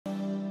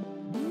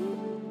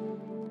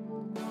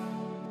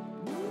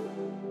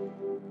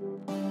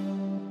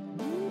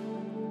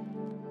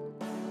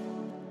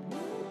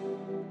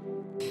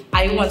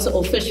I want to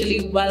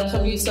officially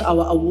welcome you to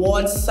our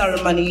awards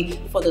ceremony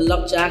for the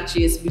LockJack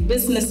GSB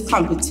Business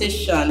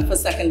Competition for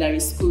secondary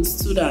school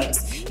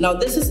students. Now,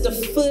 this is the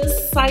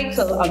first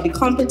cycle of the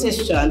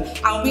competition,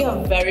 and we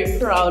are very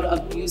proud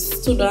of you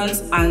students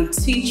and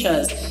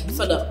teachers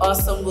for the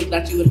awesome work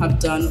that you would have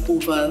done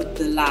over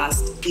the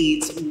last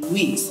 8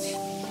 weeks.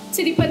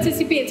 To the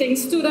participating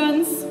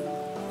students,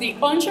 the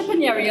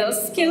entrepreneurial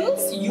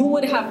skills you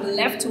would have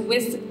left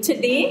with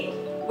today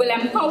will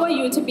empower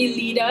you to be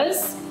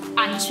leaders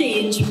and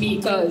change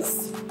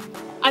makers.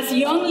 As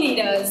young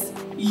leaders,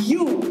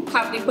 you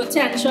have the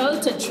potential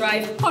to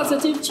drive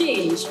positive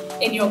change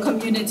in your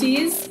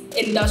communities,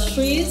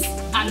 industries,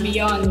 and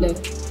beyond.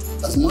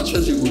 As much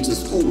as you go to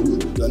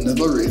school, you're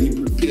never really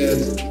prepared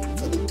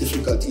for the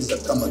difficulties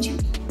that come at you.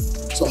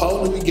 So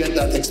how do we get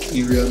that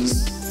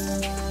experience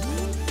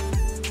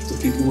to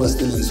people who are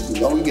still in school?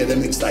 How do we get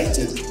them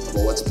excited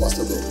about what's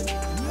possible?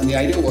 And the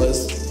idea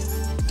was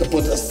to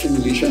put a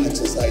simulation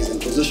exercise in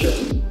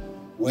position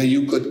where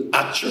you could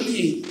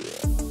actually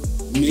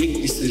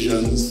make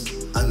decisions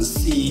and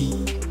see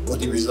what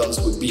the results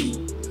would be.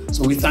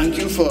 So we thank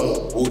you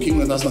for working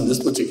with us on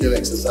this particular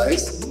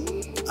exercise,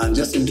 and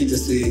just simply to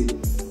say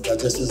that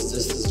this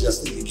is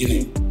just the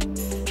beginning.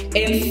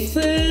 In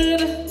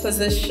third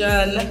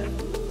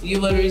position, you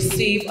will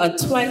receive a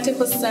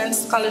 20%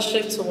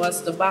 scholarship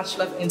towards the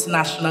Bachelor of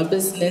International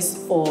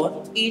Business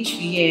for each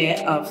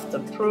year of the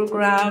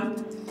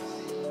program.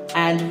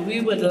 And we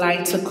would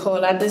like to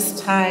call at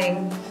this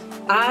time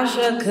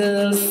ALJ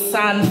Girls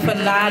San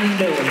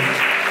Fernando.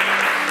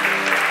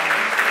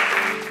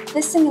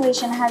 This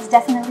simulation has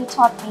definitely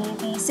taught me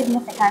the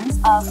significance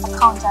of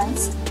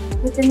accountants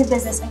within the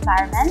business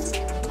environment,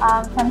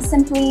 from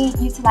simply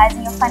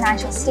utilizing your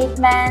financial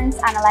statements,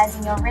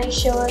 analyzing your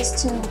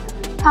ratios, to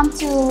come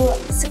to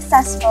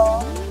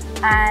successful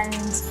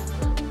and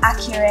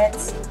accurate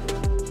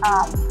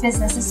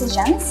business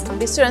decisions.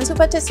 The students who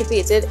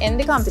participated in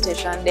the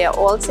competition, they are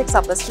all 6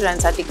 upper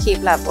students at the Cape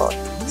level.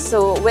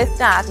 So with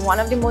that, one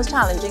of the most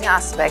challenging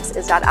aspects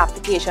is that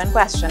application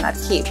question at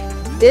Cape.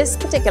 This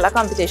particular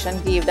competition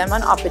gave them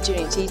an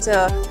opportunity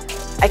to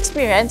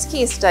experience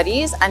case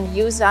studies and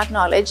use that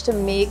knowledge to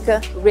make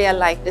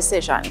real-life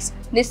decisions.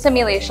 This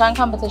simulation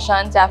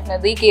competition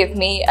definitely gave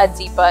me a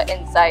deeper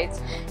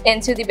insight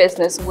into the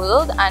business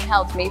world and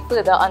helped me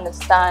further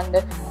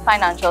understand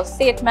financial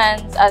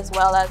statements as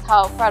well as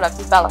how product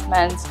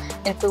development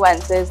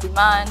influences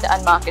demand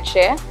and market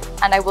share.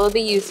 And I will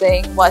be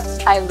using what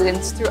I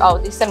learned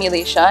throughout the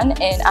simulation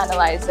in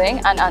analyzing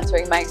and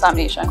answering my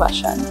examination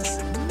questions.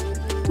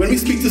 When we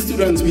speak to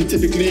students, we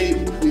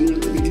typically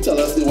tell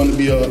us they want to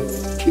be a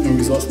human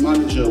resource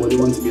manager, or they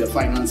want to be a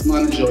finance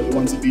manager, or they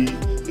want to be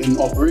in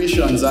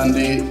operations, and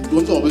they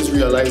don't always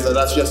realize that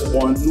that's just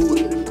one node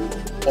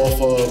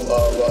of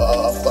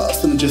a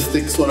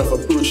synergistic sort of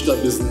approach to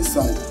business.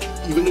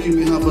 And even though you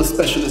may have a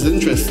specialist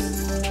interest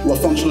or a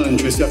functional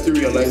interest, you have to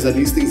realize that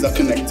these things are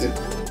connected,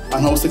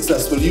 and how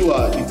successful you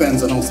are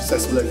depends on how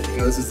successful everything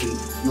else is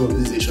in your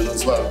organization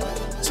as well.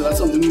 So that's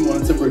something we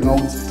wanted to bring out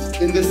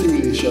in this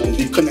simulation,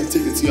 the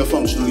connectivity of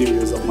functional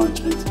areas of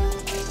management.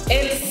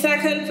 In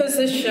second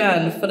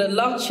position for the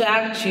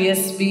LockJack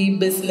GSB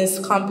Business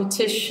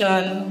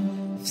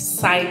Competition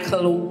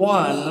Cycle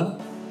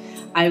 1,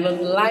 I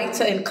would like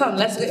to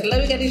let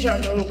me get this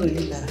drum roll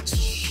going now.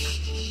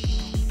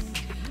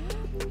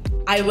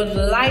 I would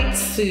like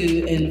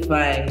to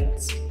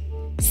invite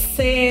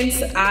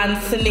St.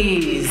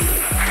 Anthony's.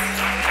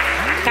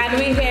 Can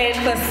we hear it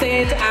for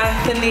St.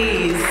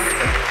 Anthony's?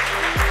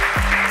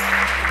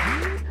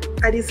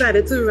 I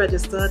decided to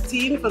register a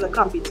team for the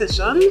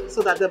competition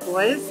so that the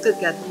boys could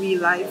get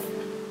real-life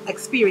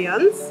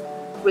experience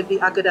with the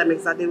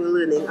academics that they were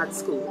learning at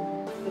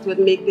school. It would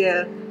make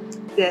their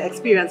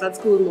experience at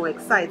school more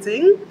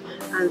exciting,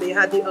 and they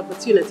had the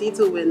opportunity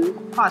to win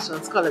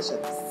partial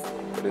scholarships.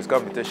 For this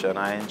competition,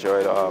 I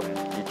enjoyed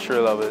the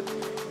thrill of it.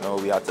 You know,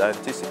 we had to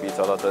anticipate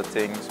a lot of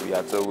things. We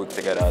had to work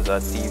together as a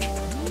team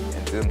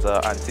in terms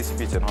of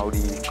anticipating how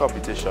the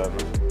competition,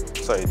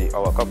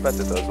 our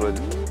competitors would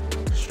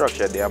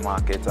structure their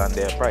market and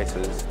their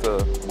prices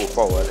to go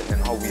forward in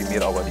how we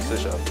made our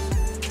decisions.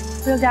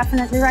 We'll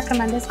definitely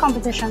recommend this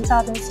competition to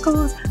other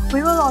schools.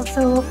 We will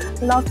also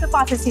love to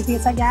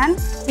participate again.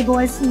 The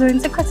boys learn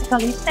to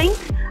critically think,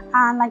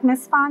 and like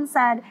Ms. Fan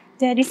said,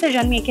 their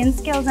decision-making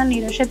skills and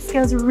leadership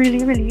skills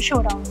really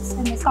showed out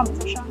in this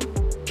competition.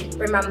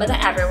 Remember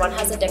that everyone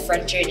has a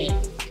different journey.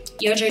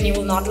 Your journey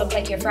will not look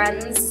like your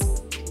friends,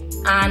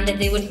 and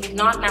they would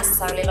not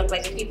necessarily look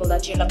like the people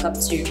that you look up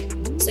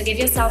to. So give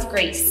yourself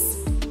grace.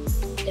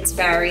 It's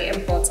very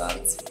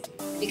important,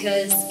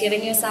 because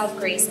giving yourself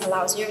grace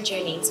allows your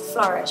journey to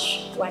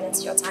flourish when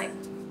it's your time.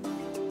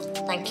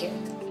 Thank you.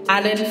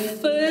 And in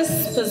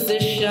first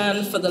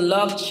position for the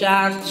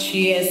LockJack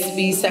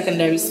GSB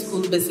Secondary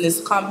School Business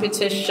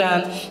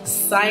Competition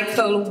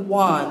Cycle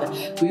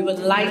 1, we would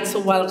like to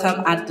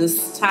welcome at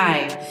this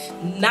time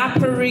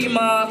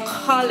Naparima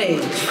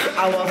College,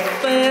 our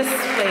first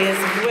place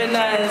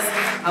winners,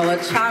 our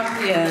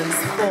champions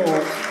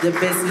for the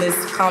business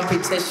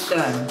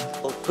competition.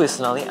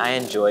 Personally, I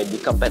enjoyed the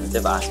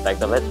competitive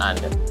aspect of it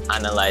and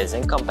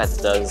analyzing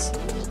competitors'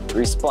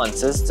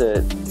 responses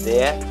to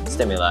their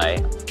stimuli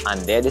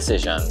and their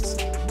decisions,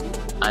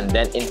 and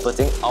then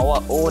inputting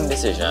our own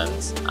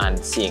decisions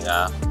and seeing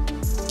a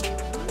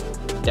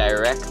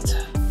direct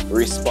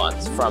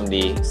response from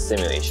the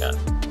simulation.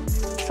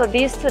 So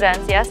these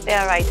students, yes, they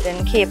are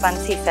writing CAPE and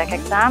CSEC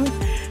exams.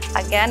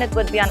 Again, it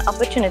would be an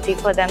opportunity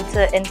for them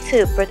to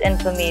interpret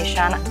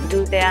information,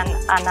 do their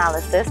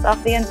analysis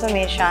of the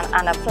information,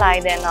 and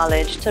apply their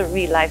knowledge to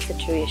real-life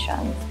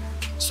situations.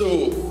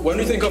 So, when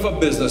we think of a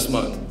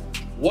businessman,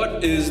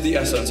 what is the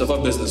essence of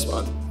a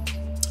businessman?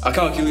 A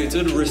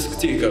calculated risk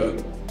taker,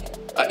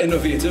 an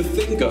innovative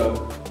thinker,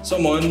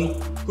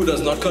 someone who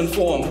does not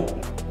conform,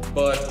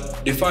 but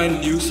they find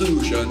new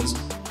solutions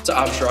to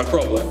abstract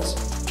problems.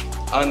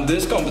 And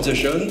this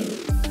competition,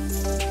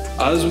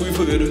 as we've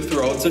heard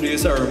throughout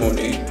today's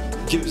ceremony,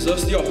 gives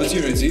us the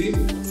opportunity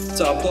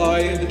to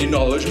apply the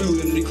knowledge we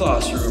learn in the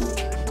classroom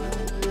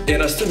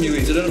in a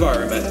stimulated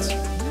environment,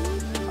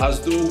 as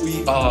though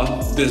we are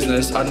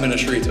business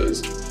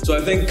administrators. So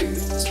I think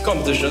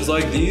competitions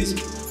like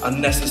these are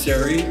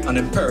necessary and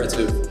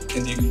imperative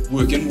in the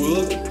working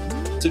world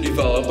to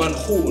develop and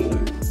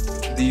hone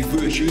the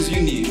virtues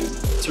you need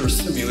to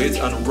stimulate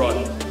and run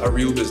a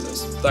real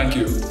business. Thank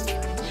you.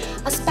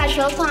 A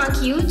special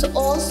thank you to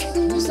all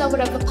schools that would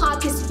have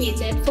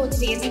participated for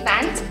today's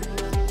event.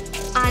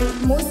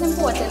 And most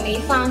importantly,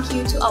 thank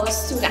you to our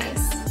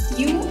students.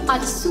 You are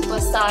the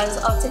superstars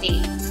of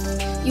today.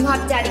 You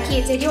have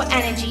dedicated your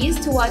energies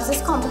towards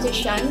this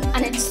competition,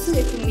 and it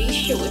certainly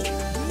showed.